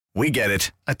We get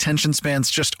it. Attention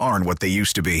spans just aren't what they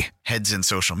used to be. Heads in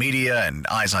social media and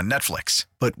eyes on Netflix.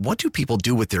 But what do people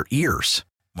do with their ears?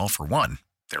 Well, for one,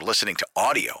 they're listening to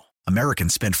audio.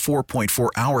 Americans spend 4.4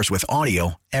 hours with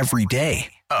audio every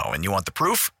day. Oh, and you want the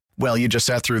proof? Well, you just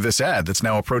sat through this ad that's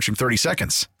now approaching 30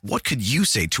 seconds. What could you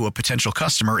say to a potential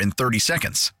customer in 30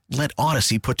 seconds? Let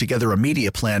Odyssey put together a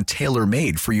media plan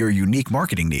tailor-made for your unique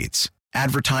marketing needs.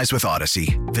 Advertise with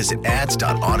Odyssey. Visit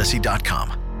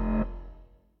ads.odyssey.com.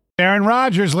 Aaron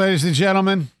Rodgers, ladies and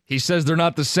gentlemen. He says they're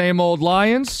not the same old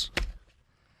Lions.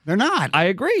 They're not. I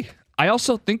agree. I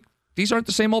also think these aren't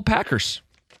the same old Packers.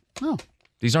 No.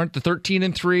 These aren't the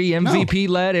 13-3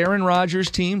 MVP-led Aaron Rodgers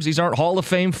teams. These aren't Hall of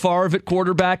Fame Favre at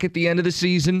quarterback at the end of the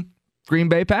season Green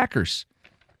Bay Packers.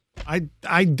 I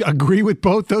agree with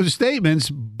both those statements,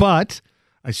 but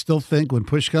I still think when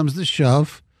push comes to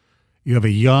shove, you have a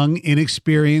young,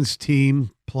 inexperienced team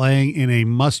playing in a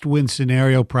must-win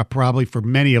scenario, probably for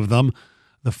many of them,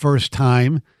 the first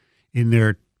time in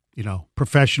their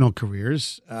professional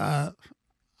careers. I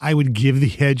would give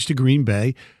the edge to Green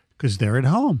Bay because they're at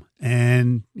home,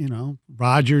 and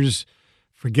Rodgers,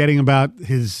 forgetting about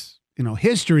his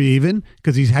history even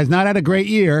because he has not had a great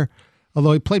year,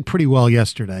 although he played pretty well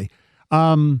yesterday.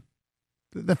 The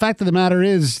fact of the matter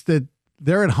is that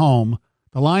they're at home.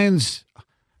 The Lions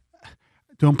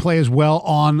don't play as well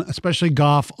especially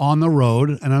Goff on the road.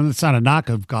 And it's not a knock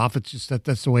of Goff. It's just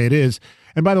that's the way it is.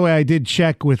 And by the way, I did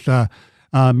check with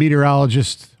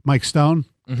meteorologist Mike Stone,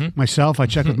 myself. I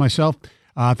checked with myself,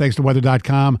 thanks to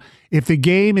weather.com. If the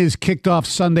game is kicked off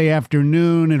Sunday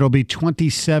afternoon, it'll be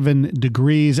 27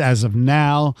 degrees as of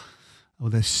now,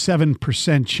 with a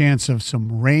 7% chance of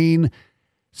some rain.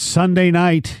 Sunday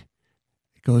night,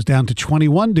 it goes down to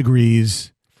 21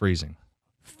 degrees. Freezing.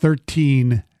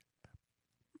 13%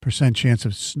 chance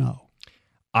of snow.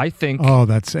 I think. Oh,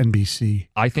 that's NBC.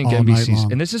 I think NBC's,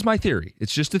 and this is my theory.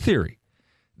 It's just a theory.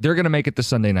 They're going to make it the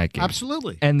Sunday night game.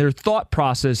 Absolutely. And their thought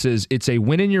process is it's a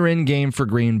win and you're in game for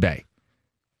Green Bay.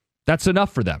 That's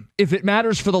enough for them. If it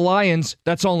matters for the Lions,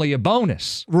 that's only a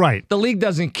bonus. Right. The league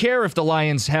doesn't care if the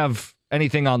Lions have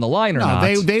anything on the line or not.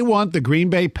 They want the Green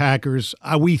Bay Packers,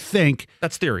 we think.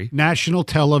 That's theory. National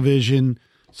television,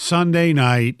 Sunday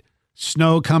night,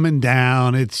 snow coming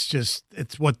down. It's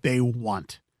what they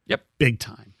want. Yep. Big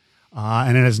time.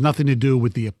 And it has nothing to do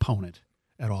with the opponent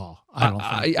at all.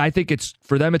 I think it's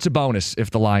for them. It's a bonus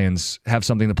if the Lions have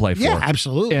something to play for. Yeah,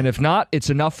 absolutely. And if not, it's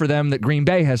enough for them that Green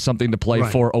Bay has something to play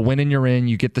for. A win and you're in.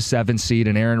 You get the 7th seed,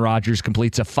 and Aaron Rodgers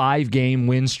completes a 5-game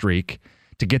win streak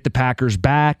to get the Packers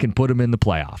back and put them in the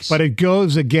playoffs. But it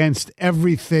goes against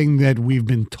everything that we've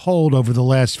been told over the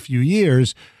last few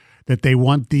years, that they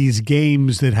want these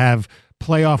games that have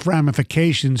playoff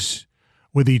ramifications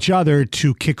with each other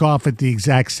to kick off at the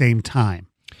exact same time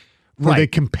for the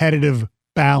competitive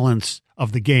balance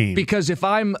of the game. Because if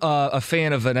I'm a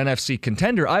fan of an NFC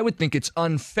contender, I would think it's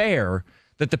unfair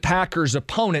that the Packers'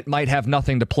 opponent might have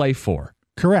nothing to play for.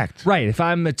 Correct. Right. If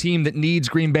I'm a team that needs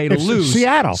Green Bay to lose.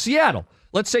 Seattle.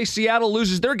 Let's say Seattle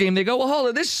loses their game. They go, well, hold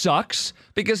on, this sucks.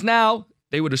 Because now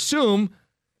they would assume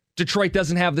Detroit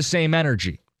doesn't have the same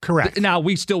energy. Correct. Now,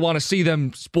 we still want to see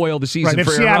them spoil the season if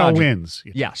for Aaron Seattle Rodgers.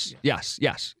 wins.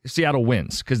 Yes. Seattle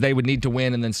wins because they would need to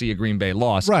win and then see a Green Bay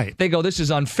loss. Right. They go, this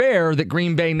is unfair that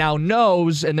Green Bay now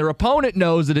knows and their opponent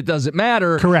knows that it doesn't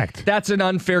matter. Correct. That's an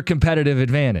unfair competitive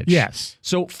advantage. Yes.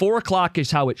 So 4 o'clock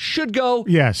is how it should go.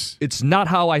 Yes. It's not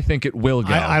how I think it will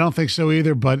go. I don't think so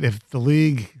either, but if the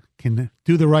league can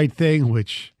do the right thing,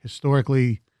 which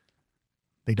historically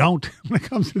they don't when it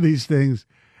comes to these things,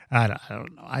 I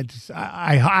don't know.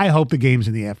 I hope the game's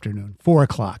in the afternoon, 4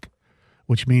 o'clock,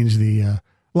 which means the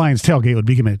Lions tailgate would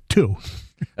begin at 2.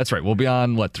 That's right. We'll be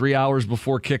on, 3 hours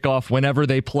before kickoff whenever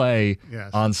they play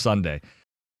on Sunday.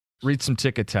 Read some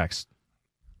ticket text.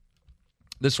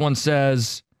 This one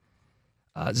says,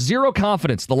 zero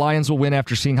confidence the Lions will win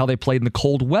after seeing how they played in the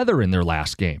cold weather in their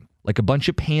last game. Like a bunch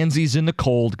of pansies in the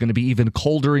cold, going to be even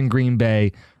colder in Green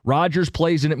Bay. Rodgers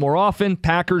plays in it more often.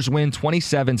 Packers win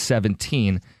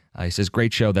 27-17. He says,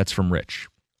 great show. That's from Rich.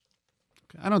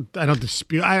 I don't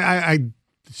dispute. I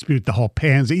dispute the whole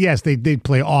pansy. Yes, they did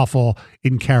play awful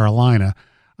in Carolina.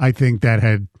 I think that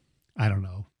had, I don't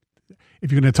know.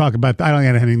 If you're going to talk about, I don't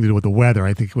think it had anything to do with the weather.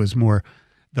 I think it was more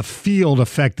the field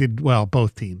affected. Well,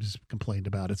 both teams complained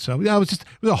about it. So yeah, it was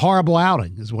a horrible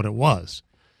outing, is what it was.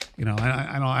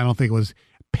 I don't think it was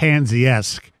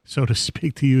pansy-esque, so to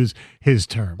speak, to use his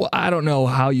term. Well, I don't know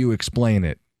how you explain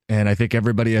it. And I think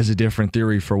everybody has a different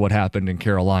theory for what happened in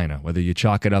Carolina. Whether you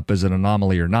chalk it up as an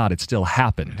anomaly or not, it still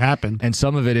happened. It happened. And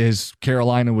some of it is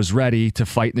Carolina was ready to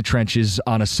fight in the trenches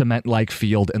on a cement-like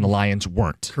field, and the Lions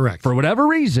weren't. Correct. For whatever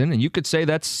reason, and you could say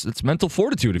that's mental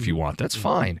fortitude if you want. That's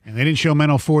fine. And they didn't show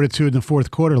mental fortitude in the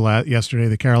fourth quarter yesterday,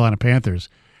 the Carolina Panthers.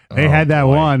 They had that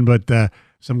one, but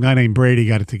some guy named Brady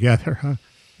got it together. Huh?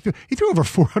 He threw over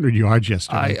 400 yards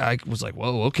yesterday. I was like,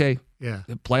 whoa, okay. Yeah.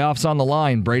 The playoffs on the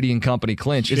line, Brady and company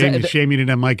clinch. Shame you didn't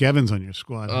have Mike Evans on your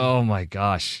squad. Oh, my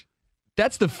gosh.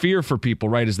 That's the fear for people,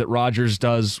 right, is that Rodgers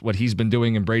does what he's been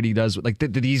doing and Brady does. Like,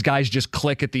 did these guys just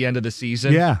click at the end of the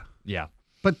season? Yeah. Yeah.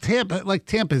 But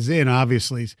Tampa's in,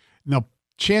 obviously. Now,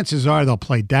 chances are they'll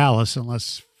play Dallas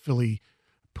unless Philly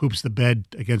poops the bed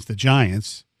against the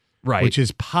Giants. Right. Which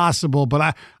is possible, but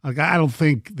I don't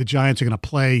think the Giants are going to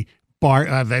play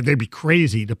they'd be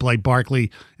crazy to play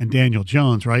Barkley and Daniel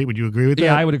Jones, right? Would you agree with that?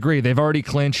 Yeah, I would agree. They've already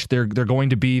clinched. They're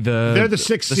going to be they're the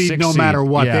sixth seed no matter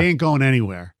what. Yeah. They ain't going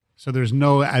anywhere. So there's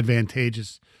no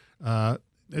advantageous.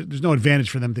 There's no advantage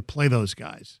for them to play those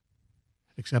guys,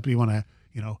 except if you want to,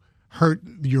 hurt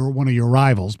one of your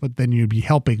rivals. But then you'd be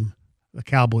helping the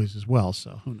Cowboys as well.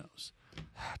 So who knows?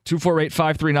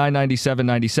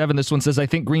 248-539-9797. This one says, I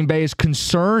think Green Bay is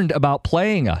concerned about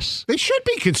playing us. They should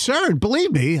be concerned.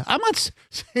 Believe me. I'm not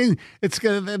saying it's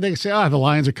going to, they say, the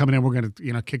Lions are coming in. We're going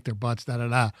to, kick their butts,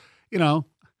 da-da-da.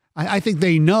 I think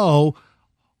they know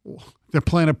they're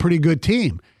playing a pretty good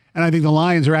team. And I think the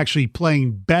Lions are actually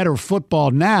playing better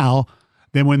football now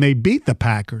than when they beat the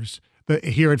Packers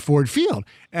here at Ford Field.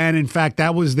 And, in fact,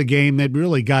 that was the game that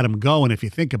really got them going, if you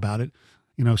think about it.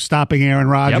 Stopping Aaron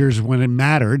Rodgers when it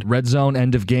mattered. Red zone,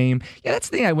 end of game. Yeah, that's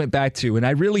the thing I went back to, and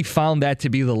I really found that to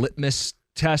be the litmus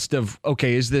test of,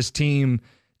 okay, is this team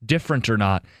different or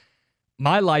not?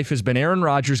 My life has been Aaron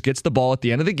Rodgers gets the ball at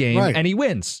the end of the game, and he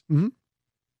wins. Mm-hmm.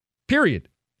 Period.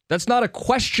 That's not a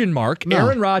question mark. No.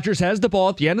 Aaron Rodgers has the ball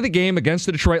at the end of the game against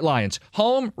the Detroit Lions.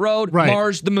 Home, road,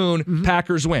 Mars, the moon,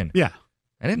 Packers win. Yeah.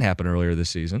 That didn't happen earlier this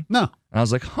season. No. And I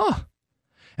was like,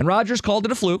 And Rodgers called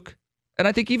it a fluke. And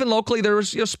I think even locally there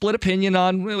was split opinion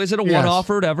on, is it a one-off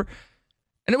or whatever.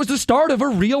 And it was the start of a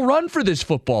real run for this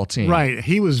football team. Right.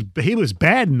 He was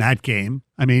bad in that game.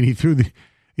 I mean, he threw the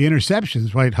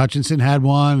interceptions, right? Hutchinson had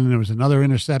one, and there was another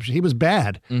interception. He was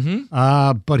bad.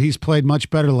 Mm-hmm. But he's played much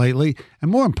better lately.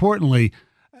 And more importantly,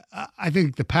 I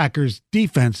think the Packers'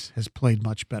 defense has played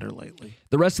much better lately.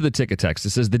 The rest of the ticket text,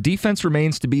 it says, the defense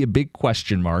remains to be a big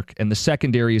question mark, and the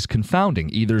secondary is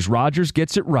confounding. Either Rodgers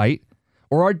gets it right,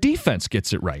 or our defense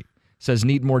gets it right. Says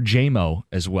need more JMO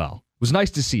as well. It was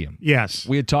nice to see him. Yes.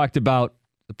 We had talked about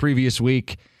the previous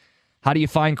week. How do you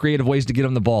find creative ways to get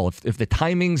him the ball? If the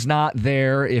timing's not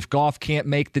there, if Goff can't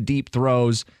make the deep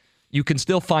throws, you can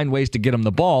still find ways to get him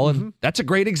the ball. And that's a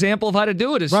great example of how to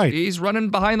do it. He's running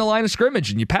behind the line of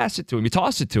scrimmage, and you pass it to him. You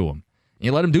toss it to him. And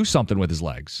you let him do something with his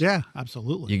legs. Yeah,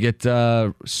 absolutely. You get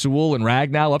Sewell and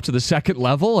Ragnow up to the second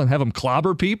level and have them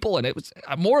clobber people. And it was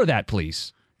more of that,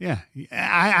 please. Yeah.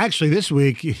 Actually, this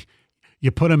week,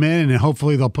 you put them in, and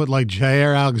hopefully they'll put like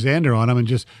Jair Alexander on them and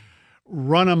just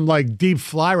run them like deep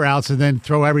fly routes and then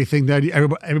throw everything that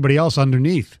everybody else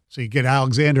underneath. So you get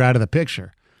Alexander out of the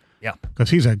picture. Yeah. Because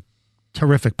he's a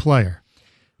terrific player.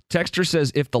 Texter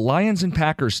says, if the Lions and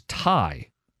Packers tie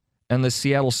and the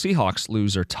Seattle Seahawks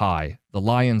lose or tie, the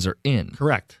Lions are in.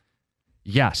 Correct.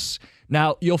 Yes.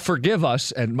 Now, you'll forgive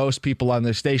us and most people on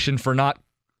this station for not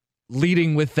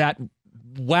leading with that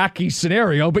wacky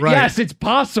scenario, but yes, it's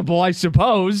possible, I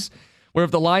suppose, where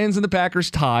if the Lions and the Packers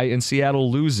tie and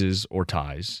Seattle loses or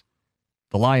ties,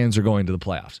 the Lions are going to the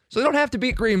playoffs. So they don't have to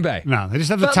beat Green Bay. No, they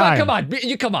just have to tie. Come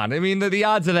on. I mean, the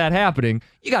odds of that happening,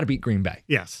 you got to beat Green Bay.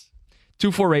 Yes.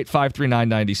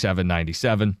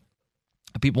 248-539-9797.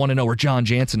 People want to know where John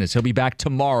Jansen is. He'll be back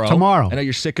tomorrow. I know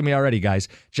you're sick of me already, guys.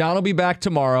 John will be back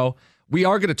tomorrow. We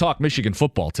are going to talk Michigan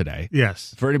football today.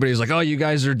 Yes. For anybody who's like, you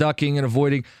guys are ducking and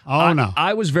avoiding. No.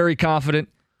 I was very confident.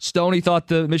 Stoney thought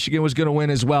the Michigan was going to win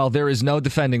as well. There is no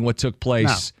defending what took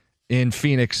place in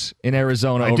Phoenix, in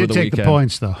Arizona over the weekend. I did take the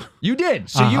points, though. You did.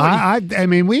 So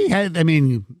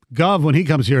Gov, when he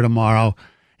comes here tomorrow,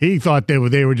 he thought they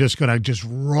were just going to just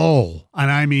roll.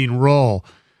 And I mean roll.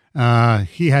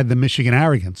 He had the Michigan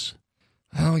arrogance.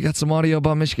 Well, we got some audio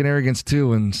about Michigan arrogance,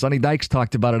 too, and Sonny Dykes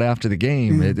talked about it after the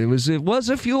game. It was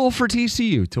a fuel for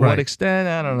TCU. To what extent,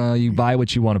 I don't know. You buy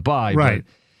what you want to buy. Right.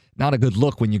 But not a good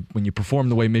look when you perform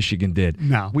the way Michigan did.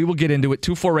 No. We will get into it.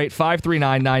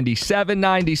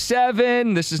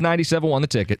 248-539-9797. This is 97.1 The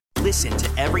Ticket. Listen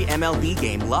to every MLB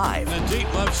game live. In the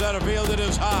deep left center field, it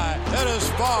is high, it is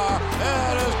far,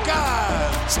 it is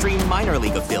gone. Stream minor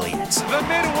league affiliates. The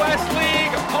Midwest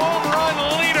League home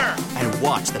run leader. And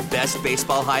watch Watch the best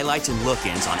baseball highlights and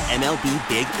look-ins on MLB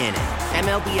Big Inning.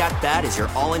 MLB At Bat is your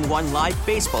all-in-one live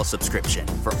baseball subscription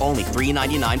for only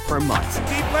 $3.99 per month.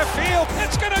 Deep left field.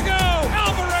 It's going to go.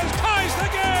 Alvarez ties the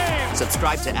game.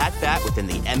 Subscribe to At Bat within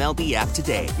the MLB app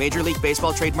today. Major League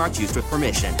Baseball trademarks used with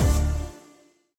permission.